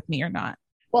associated with me or not.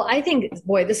 Well, I think,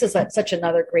 boy, this is such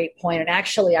another great point. And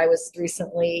actually, I was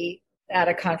recently at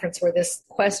a conference where this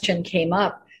question came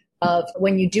up of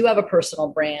when you do have a personal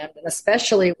brand, and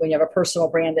especially when you have a personal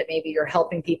brand that maybe you're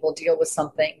helping people deal with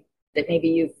something that maybe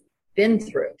you've been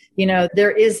through.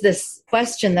 There is this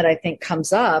question that I think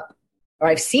comes up, or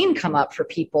I've seen come up for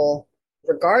people,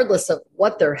 regardless of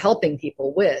what they're helping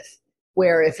people with,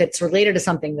 where if it's related to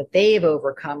something that they've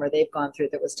overcome or they've gone through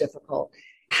that was difficult,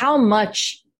 how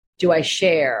much do I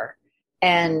share?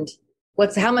 And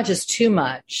how much is too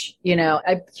much?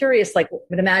 I'm curious, like,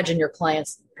 but imagine your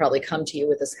clients probably come to you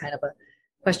with this kind of a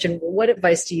question. What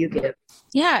advice do you give?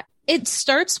 Yeah, it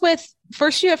starts with,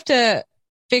 first you have to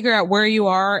figure out where you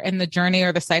are in the journey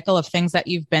or the cycle of things that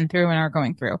you've been through and are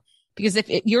going through. Because if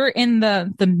you're in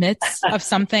the midst of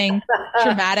something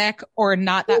traumatic or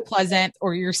not that pleasant,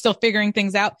 or you're still figuring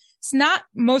things out, it's not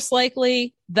most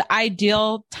likely the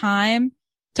ideal time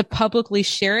to publicly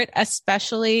share it,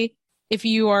 especially if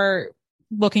you are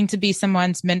looking to be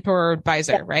someone's mentor or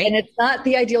advisor, right? And it's not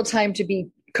the ideal time to be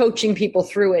coaching people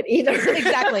through it either.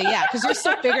 Exactly. Yeah. Because you're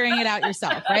still figuring it out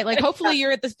yourself, right? Like hopefully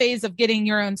you're at the phase of getting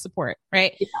your own support,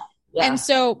 right? Yeah. Yeah. And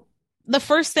so the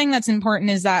first thing that's important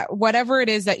is that whatever it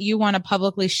is that you want to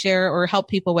publicly share or help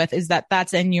people with is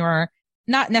that's in your,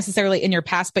 not necessarily in your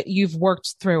past, but you've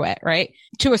worked through it, right?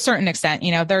 To a certain extent,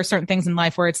 there are certain things in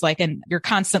life where it's like, and you're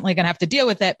constantly going to have to deal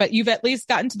with it, but you've at least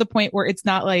gotten to the point where it's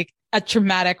not like a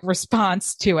traumatic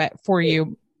response to it for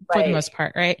you, for the most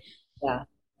part, right? Yeah.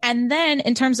 And then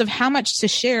in terms of how much to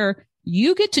share,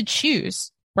 you get to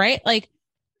choose, right? Like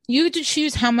you get to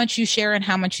choose how much you share and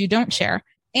how much you don't share.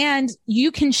 And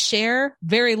you can share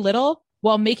very little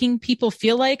while making people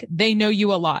feel like they know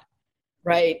you a lot.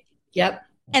 Right. Yep.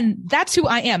 And that's who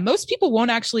I am. Most people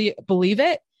won't actually believe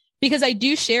it because I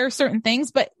do share certain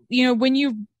things. But, when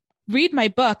you read my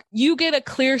book, you get a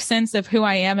clear sense of who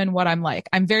I am and what I'm like.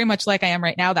 I'm very much like I am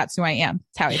right now. That's who I am.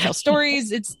 It's how I tell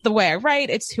stories. It's the way I write.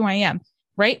 It's who I am.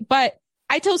 Right. But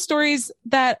I tell stories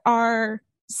that are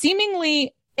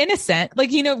seemingly innocent,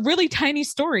 like, really tiny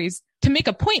stories to make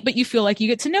a point, but you feel like you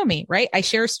get to know me. Right. I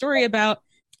share a story about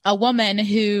a woman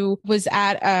who was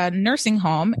at a nursing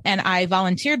home and I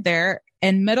volunteered there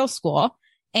in middle school.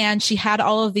 And she had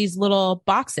all of these little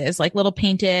boxes, like little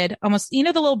painted, almost, the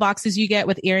little boxes you get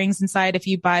with earrings inside if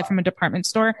you buy from a department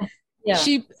store. Yeah.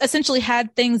 She essentially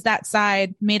had things that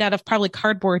side made out of probably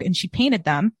cardboard, and she painted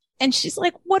them. And she's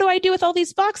like, what do I do with all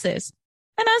these boxes?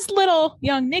 And as little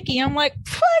young Nikki, I'm like,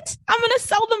 what? I'm going to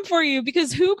sell them for you,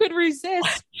 because who could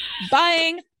resist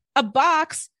buying a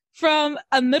box from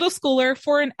a middle schooler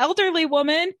for an elderly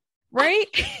woman, right?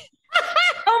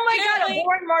 Oh my God, a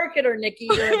born marketer, Nikki.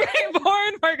 Right,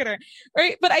 born marketer,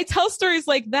 right? But I tell stories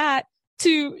like that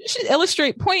to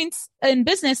illustrate points in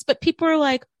business, but people are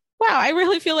like, wow, I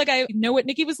really feel like I know what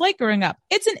Nikki was like growing up.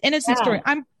 It's an innocent story.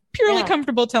 I'm purely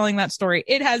comfortable telling that story.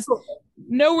 It has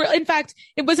in fact,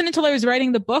 it wasn't until I was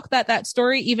writing the book that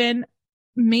story even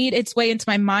made its way into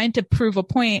my mind to prove a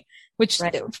point, which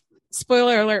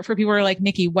spoiler alert for people who are like,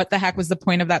 Nikki, what the heck was the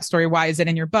point of that story? Why is it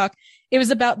in your book? It was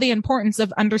about the importance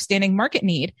of understanding market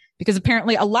need, because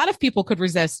apparently a lot of people could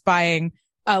resist buying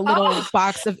a little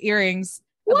box of earrings,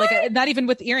 like not even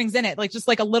with earrings in it, like just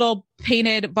like a little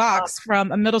painted box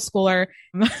from a middle schooler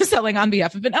selling on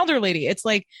behalf of an elder lady. It's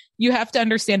like, you have to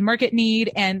understand market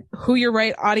need and who your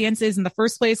right audience is in the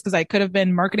first place, because I could have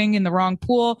been marketing in the wrong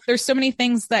pool. There's so many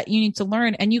things that you need to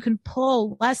learn, and you can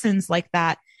pull lessons like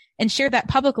that and share that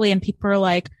publicly. And people are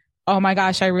like, oh my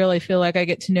gosh, I really feel like I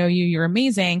get to know you. You're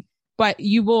amazing. But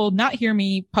you will not hear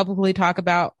me publicly talk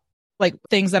about like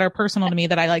things that are personal to me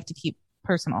that I like to keep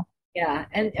personal. Yeah.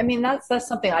 And I mean, that's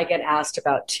something I get asked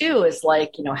about too, is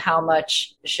like, how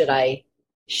much should I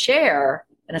share?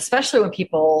 And especially when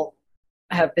people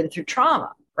have been through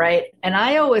trauma, right? And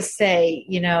I always say,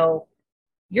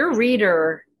 your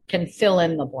reader can fill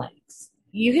in the blanks.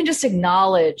 You can just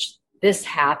acknowledge this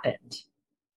happened.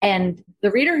 And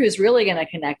the reader who's really going to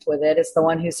connect with it is the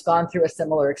one who's gone through a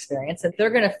similar experience, and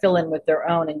they're going to fill in with their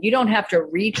own. And you don't have to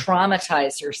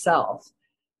re-traumatize yourself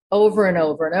over and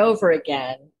over and over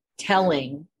again,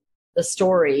 telling the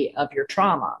story of your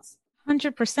traumas.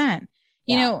 100%.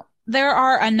 There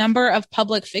are a number of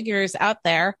public figures out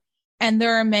there, and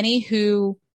there are many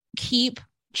who keep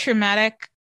traumatic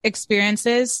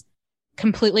experiences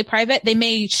completely private. They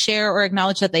may share or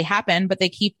acknowledge that they happen, but they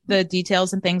keep the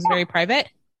details and things very private.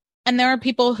 And there are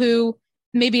people who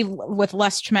maybe with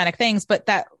less traumatic things, but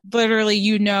that literally,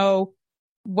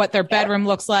 what their bedroom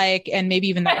looks like, and maybe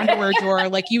even their underwear drawer,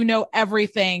 like,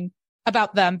 everything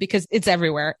about them because it's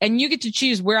everywhere. And you get to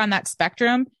choose where on that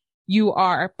spectrum you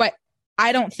are. But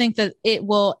I don't think that it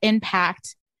will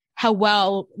impact how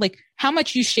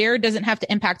much you share doesn't have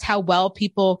to impact how well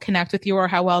people connect with you or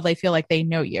how well they feel like they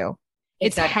know you.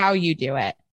 It's how you do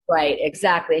it. Right,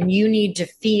 exactly. And you need to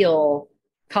feel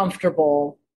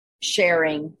comfortable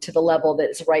sharing to the level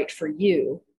that's right for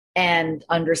you, and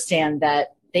understand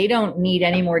that they don't need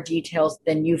any more details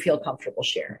than you feel comfortable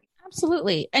sharing.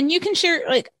 Absolutely. And you can share,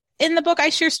 like in the book, I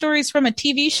share stories from a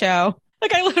TV show.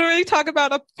 Like I literally talk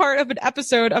about a part of an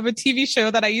episode of a TV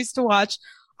show that I used to watch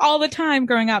all the time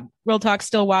growing up. Real Talk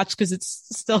still watch because it's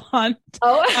still on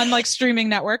like streaming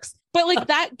networks. But like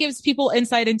that gives people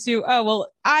insight into, oh,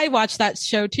 well, I watched that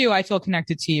show too. I feel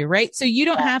connected to you, right? So you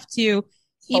don't have to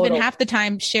even half the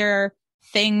time share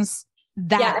things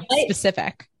that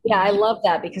specific. Yeah, I love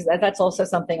that, because that's also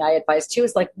something I advise too,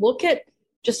 is like, look at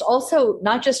just also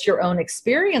not just your own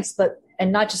experience,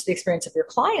 and not just the experience of your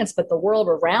clients, but the world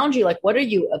around you. Like, what are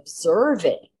you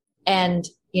observing? And,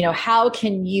 how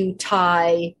can you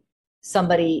tie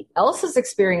somebody else's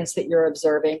experience that you're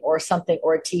observing, or something,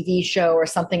 or a TV show or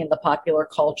something in the popular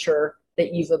culture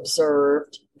that you've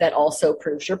observed that also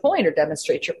proves your point or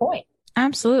demonstrates your point?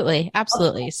 Absolutely.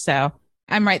 Absolutely. Okay. So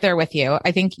I'm right there with you.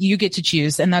 I think you get to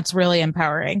choose, and that's really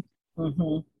empowering.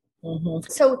 Mm-hmm. Mm-hmm.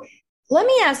 So let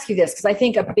me ask you this, because I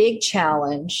think a big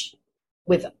challenge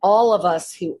with all of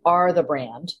us who are the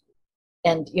brand,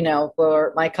 and,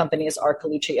 my company is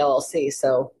Arcalucci LLC.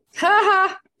 So,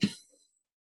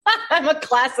 I'm a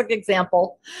classic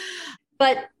example,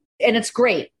 and it's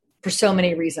great for so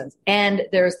many reasons. And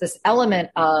there's this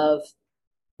element of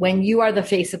when you are the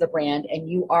face of the brand and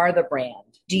you are the brand,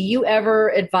 do you ever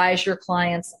advise your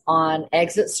clients on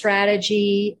exit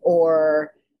strategy,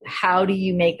 or how do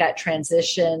you make that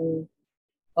transition?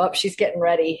 Oh, she's getting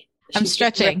ready. I'm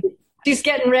stretching. She's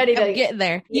getting ready to get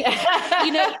there.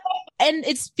 Yeah. And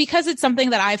it's because it's something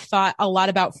that I've thought a lot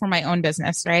about for my own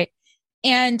business, right?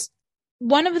 And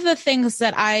one of the things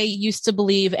that I used to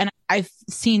believe, and I've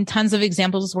seen tons of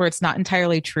examples where it's not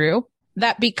entirely true,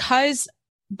 that because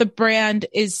the brand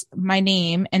is my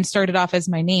name and started off as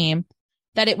my name,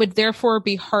 that it would therefore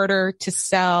be harder to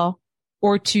sell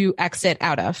or to exit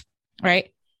out of,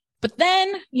 right? But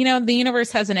then, the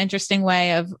universe has an interesting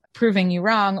way of proving you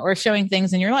wrong or showing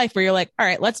things in your life where you're like, all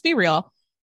right, let's be real.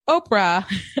 Oprah,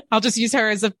 I'll just use her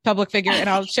as a public figure and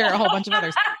I'll share a whole bunch of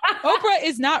others. Oprah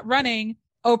is not running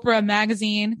Oprah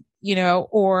magazine,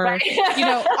 or, right.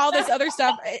 All this other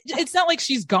stuff. It's not like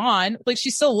she's gone, like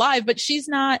she's still alive, but she's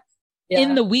not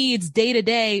in the weeds day to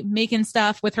day, making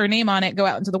stuff with her name on it go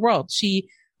out into the world. She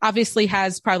obviously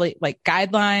has probably like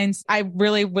guidelines. I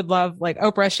really would love, like,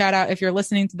 Oprah, shout out if you're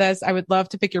listening to this. I would love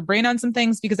to pick your brain on some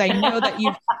things because I know that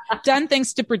you've done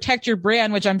things to protect your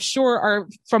brand, which I'm sure are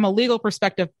from a legal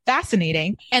perspective,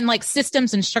 fascinating, and like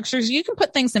systems and structures. You can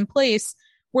put things in place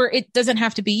where it doesn't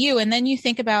have to be you. And then you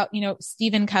think about,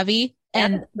 Stephen Covey,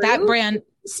 and that brand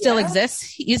still exists.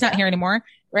 He's not here anymore,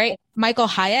 right? Michael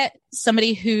Hyatt,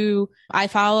 somebody who I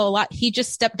follow a lot. He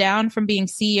just stepped down from being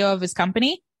CEO of his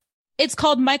company. It's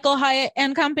called Michael Hyatt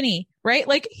and Company, right?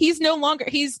 Like he's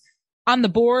on the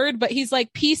board, but he's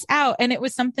like, peace out. And it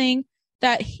was something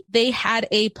that they had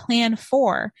a plan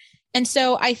for. And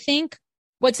so I think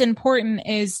what's important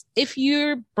is if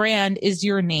your brand is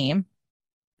your name,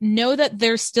 know that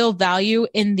there's still value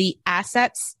in the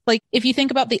assets. Like if you think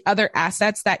about the other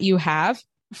assets that you have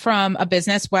from a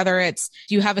business, whether it's,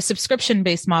 do you have a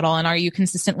subscription-based model and are you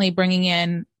consistently bringing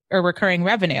in or recurring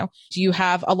revenue? Do you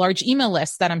have a large email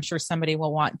list that I'm sure somebody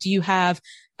will want? Do you have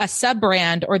a sub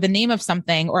brand or the name of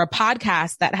something or a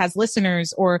podcast that has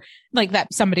listeners or like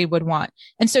that somebody would want?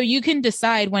 And so you can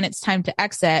decide when it's time to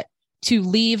exit to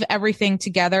leave everything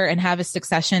together and have a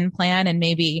succession plan. And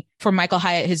maybe for Michael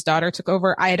Hyatt, his daughter took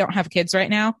over. I don't have kids right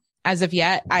now as of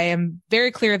yet. I am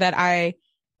very clear that I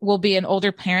will be an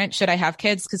older parent should I have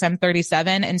kids because I'm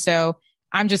 37. And so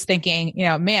I'm just thinking,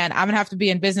 man, I'm going to have to be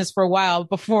in business for a while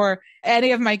before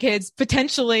any of my kids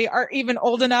potentially are even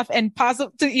old enough and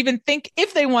possible to even think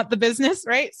if they want the business,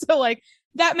 right? So like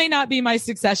that may not be my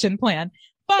succession plan,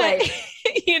 but right.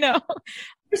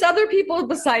 There's other people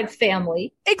besides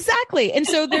family. Exactly. And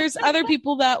so there's other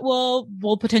people that will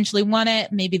potentially want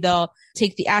it. Maybe they'll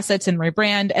take the assets and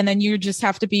rebrand. And then you just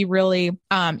have to be really,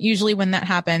 usually when that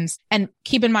happens, and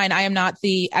keep in mind, I am not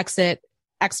the exit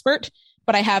expert,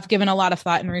 but I have given a lot of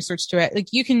thought and research to it. Like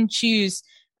you can choose,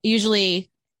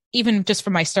 usually, even just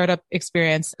from my startup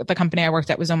experience, the company I worked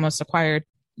at was almost acquired.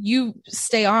 You can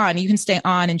stay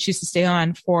on and choose to stay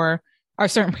on for a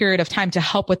certain period of time to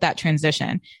help with that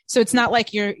transition. So it's not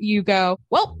like you go,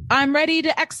 well, I'm ready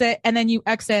to exit. And then you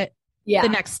exit the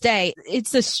next day.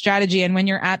 It's a strategy. And when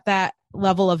you're at that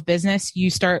level of business,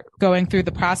 you start going through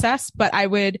the process, but I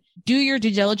would do your due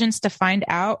diligence to find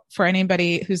out, for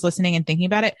anybody who's listening and thinking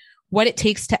about it, what it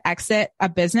takes to exit a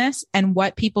business and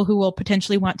what people who will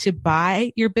potentially want to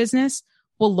buy your business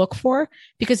will look for.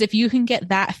 Because if you can get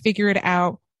that figured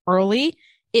out early,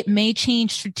 it may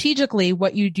change strategically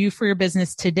what you do for your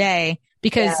business today.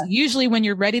 Because usually when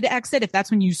you're ready to exit, if that's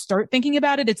when you start thinking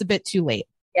about it, it's a bit too late.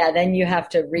 Yeah, then you have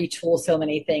to retool so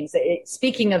many things.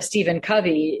 Speaking of Stephen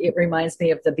Covey, it reminds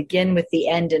me of the begin with the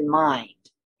end in mind,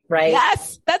 right?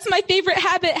 Yes, that's my favorite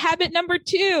habit. Habit number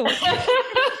 2.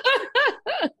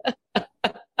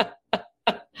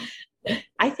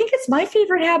 I think it's my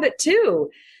favorite habit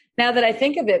too, now that I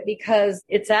think of it, because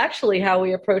it's actually how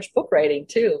we approach book writing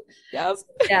too. Yes.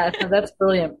 Yeah, so that's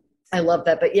brilliant. I love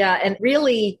that. But yeah, and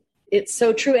really it's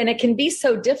so true. And it can be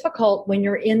so difficult when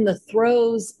you're in the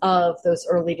throes of those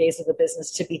early days of the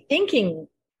business to be thinking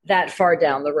that far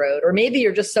down the road. Or maybe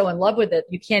you're just so in love with it,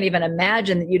 you can't even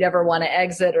imagine that you'd ever want to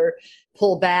exit or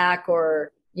pull back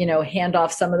or, hand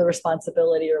off some of the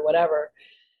responsibility or whatever.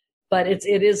 But it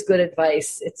is good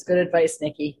advice. It's good advice,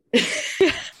 Nikki.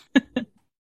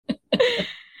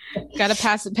 Got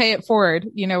to pay it forward.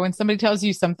 When somebody tells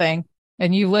you something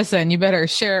and you listen, you better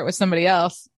share it with somebody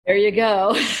else. There you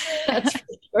go. That's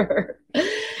for sure.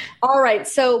 All right.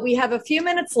 So we have a few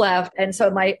minutes left. And so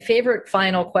my favorite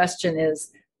final question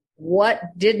is, what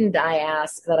didn't I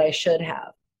ask that I should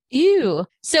have? Ew.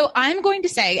 So I'm going to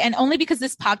say, and only because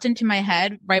this popped into my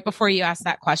head right before you asked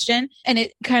that question, and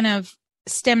it kind of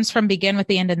stems from begin with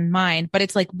the end in mind, but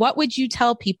it's like, what would you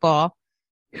tell people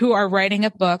who are writing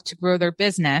a book to grow their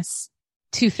business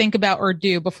to think about or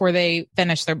do before they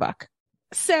finish their book?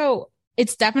 So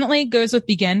it's definitely goes with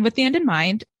begin with the end in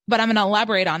mind, but I'm going to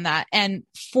elaborate on that. And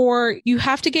you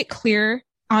have to get clear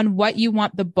on what you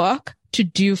want the book to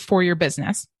do for your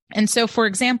business. And so, for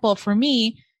example, for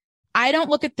me, I don't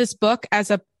look at this book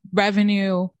as a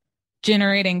revenue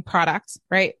generating product,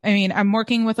 right? I mean, I'm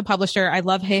working with a publisher. I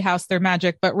love Hay House, they're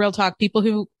magic, but real talk, people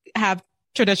who have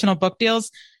traditional book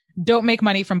deals don't make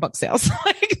money from book sales.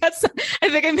 I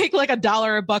think I make like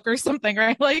 $1 a book or something,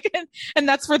 right? And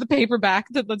that's for the paperback.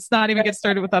 Let's not even get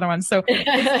started with other ones. So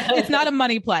it's not a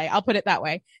money play. I'll put it that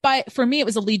way. But for me, it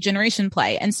was a lead generation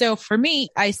play. And so for me,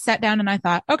 I sat down and I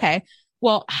thought, okay,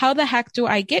 well, how the heck do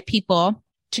I get people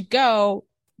to go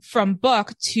from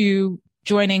book to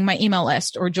joining my email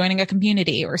list or joining a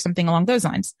community or something along those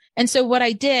lines. And so what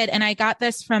I did, and I got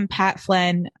this from Pat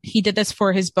Flynn, he did this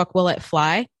for his book, Will It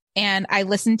Fly? And I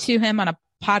listened to him on a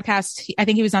podcast. I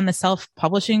think he was on the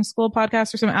Self-Publishing School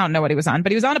podcast or something. I don't know what he was on,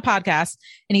 but he was on a podcast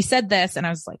and he said this, and I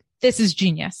was like, this is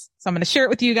genius. So I'm going to share it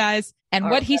with you guys. And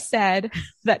what he said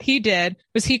that he did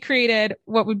was he created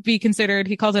what would be considered,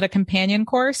 he calls it a companion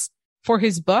course for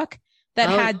his book that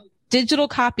had digital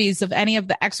copies of any of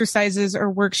the exercises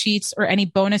or worksheets or any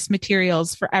bonus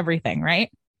materials for everything,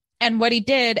 right? And what he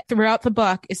did throughout the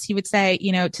book is he would say,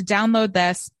 you know, to download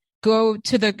this, go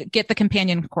to get the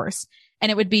companion course.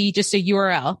 And it would be just a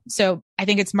URL. So I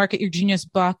think it's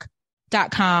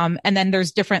marketyourgeniusbook.com. And then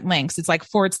there's different links. It's like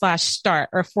 /start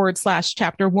or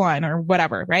 /chapter 1 or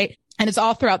whatever, right? And it's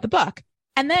all throughout the book.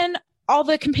 And then all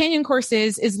the companion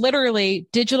courses is literally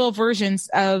digital versions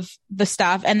of the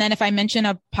stuff. And then if I mention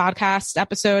a podcast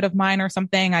episode of mine or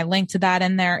something, I link to that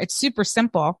in there. It's super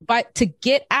simple. But to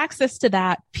get access to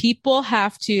that, people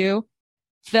have to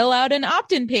fill out an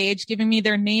opt-in page, giving me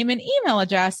their name and email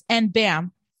address, and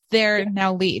bam, they're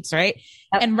now leads, right?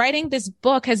 Yep. And writing this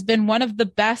book has been one of the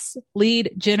best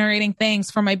lead generating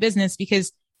things for my business,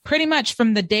 because pretty much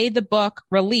from the day the book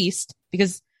released,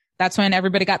 because that's when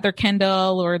everybody got their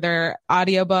Kindle or their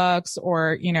audiobooks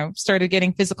or, you know, started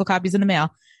getting physical copies in the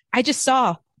mail. I just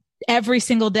saw every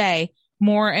single day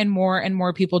more and more and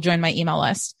more people join my email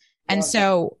list. And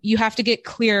so you have to get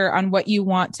clear on what you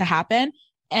want to happen.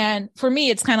 And for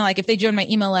me, it's kind of like if they join my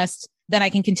email list, then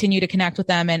I can continue to connect with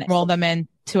them and enroll them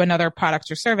into another product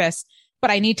or service.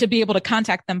 But I need to be able to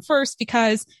contact them first,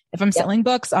 because if I'm selling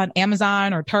books on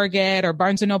Amazon or Target or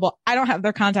Barnes & Noble, I don't have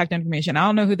their contact information. I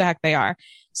don't know who the heck they are.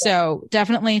 So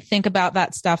definitely think about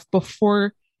that stuff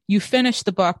before you finish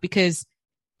the book, because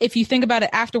if you think about it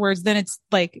afterwards, then it's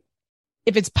like,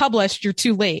 if it's published, you're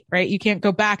too late, right? You can't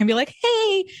go back and be like,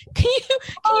 hey, can you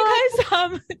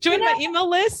guys join my email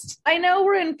list? I know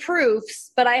we're in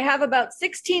proofs, but I have about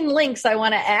 16 links I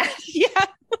want to add. Yeah,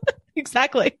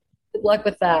 exactly. Good luck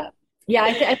with that. Yeah,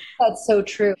 I think that's so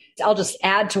true. I'll just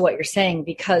add to what you're saying,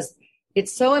 because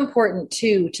it's so important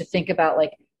too to think about,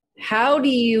 like, how do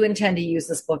you intend to use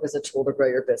this book as a tool to grow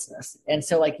your business? And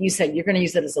so, like you said, you're going to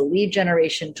use it as a lead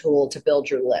generation tool to build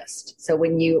your list. So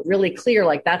when you really clear,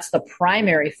 like, that's the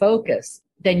primary focus,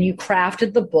 then you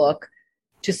crafted the book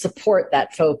to support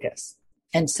that focus.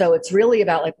 And so it's really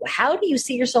about, like, how do you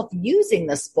see yourself using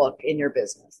this book in your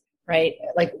business, right?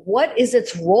 Like, what is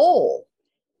its role?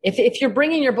 If you're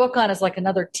bringing your book on as like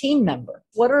another team member,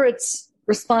 what are its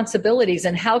responsibilities,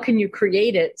 and how can you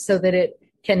create it so that it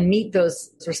can meet those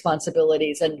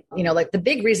responsibilities? And, you know, like the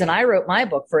big reason I wrote my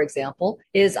book, for example,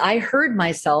 is I heard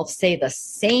myself say the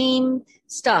same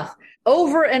stuff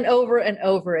over and over and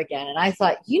over again. And I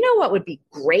thought, you know what would be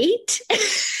great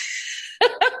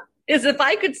is if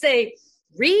I could say,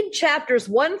 read chapters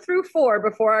 1 through 4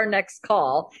 before our next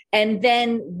call. And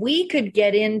then we could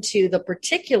get into the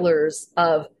particulars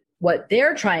of what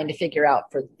they're trying to figure out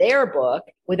for their book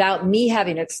without me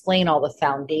having to explain all the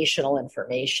foundational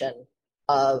information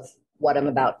of what I'm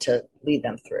about to lead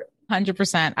them through.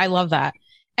 100%. I love that.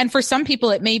 And for some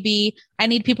people, it may be, I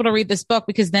need people to read this book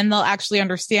because then they'll actually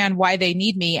understand why they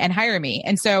need me and hire me.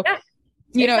 And so,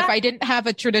 you know, if I didn't have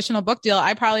a traditional book deal,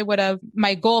 I probably would have,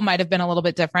 my goal might have been a little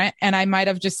bit different. And I might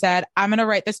have just said, I'm going to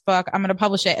write this book, I'm going to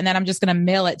publish it, and then I'm just going to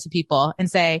mail it to people and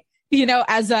say, you know,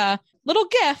 as a little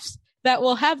gift that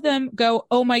will have them go,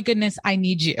 oh my goodness, I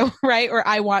need you, right? Or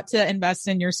I want to invest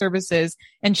in your services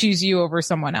and choose you over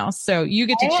someone else. So you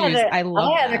get to choose. I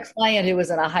had a client who was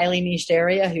in a highly niched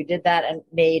area who did that and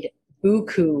made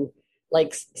buku,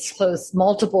 like close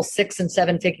multiple 6 and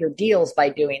 7 figure deals by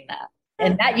doing that.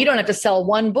 And that you don't have to sell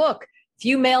one book. If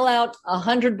you mail out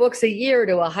 100 books a year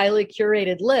to a highly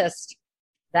curated list,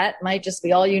 that might just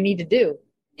be all you need to do.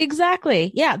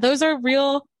 Exactly. Yeah. Those are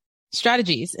real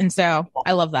strategies. And so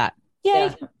I love that.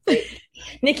 Yay. Yeah.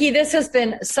 Nikki, this has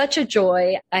been such a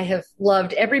joy. I have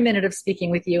loved every minute of speaking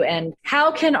with you. And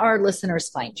how can our listeners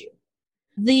find you?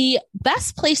 The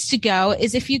best place to go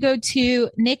is if you go to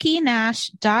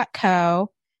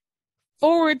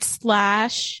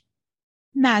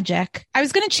nikkinash.co/magic. I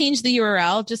was going to change the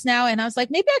URL just now, and I was like,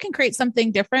 maybe I can create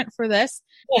something different for this,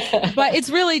 but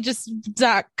it's really just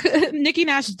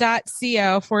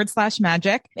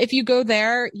nikkinash.co/magic. If you go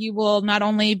there, you will not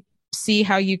only see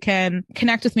how you can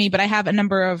connect with me, but I have a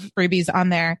number of freebies on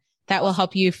there that will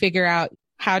help you figure out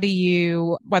how do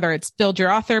you, whether it's build your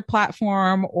author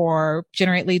platform or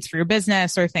generate leads for your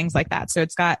business or things like that. So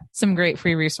it's got some great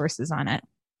free resources on it.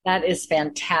 That is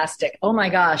fantastic. Oh my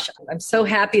gosh. I'm so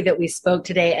happy that we spoke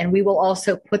today. And we will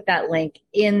also put that link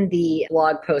in the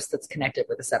blog post that's connected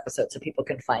with this episode so people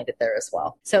can find it there as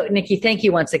well. So Nikki, thank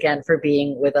you once again for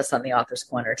being with us on the Author's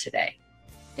Corner today.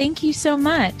 Thank you so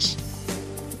much.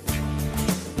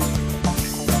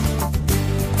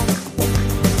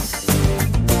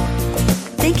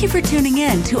 Thank you for tuning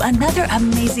in to another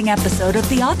amazing episode of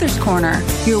The Author's Corner.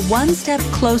 You're one step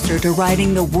closer to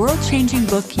writing the world-changing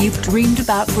book you've dreamed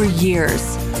about for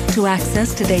years. To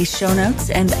access today's show notes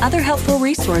and other helpful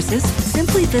resources,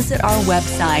 simply visit our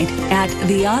website at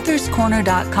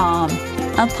theauthorscorner.com.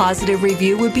 A positive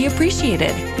review would be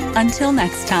appreciated. Until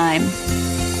next time.